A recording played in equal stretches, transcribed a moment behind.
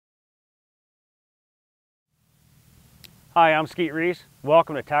Hi, I'm Skeet Reese.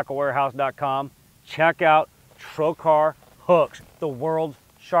 Welcome to TackleWarehouse.com. Check out Trokar hooks, the world's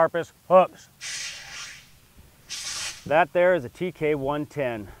sharpest hooks. That there is a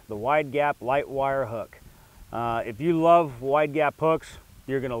TK110, the wide gap light wire hook. If you love wide gap hooks,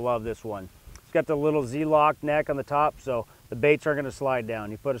 you're gonna love this one. It's got the little Z-lock neck on the top, so the baits aren't gonna slide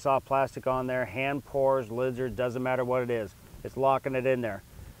down. You put a soft plastic on there, hand pours, lizards, doesn't matter what it is. It's locking it in there.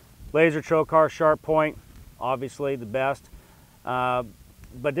 Lazer Trokar sharp point, obviously the best.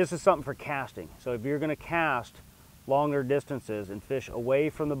 But this is something for casting. So if you're gonna cast longer distances and fish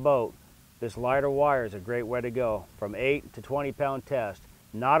away from the boat, this lighter wire is a great way to go. From 8 to 20 pound test.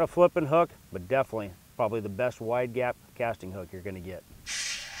 Not a flipping hook, but definitely probably the best wide gap casting hook you're gonna get.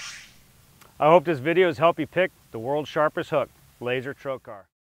 I hope this video has helped you pick the world's sharpest hook, Lazer Trokar.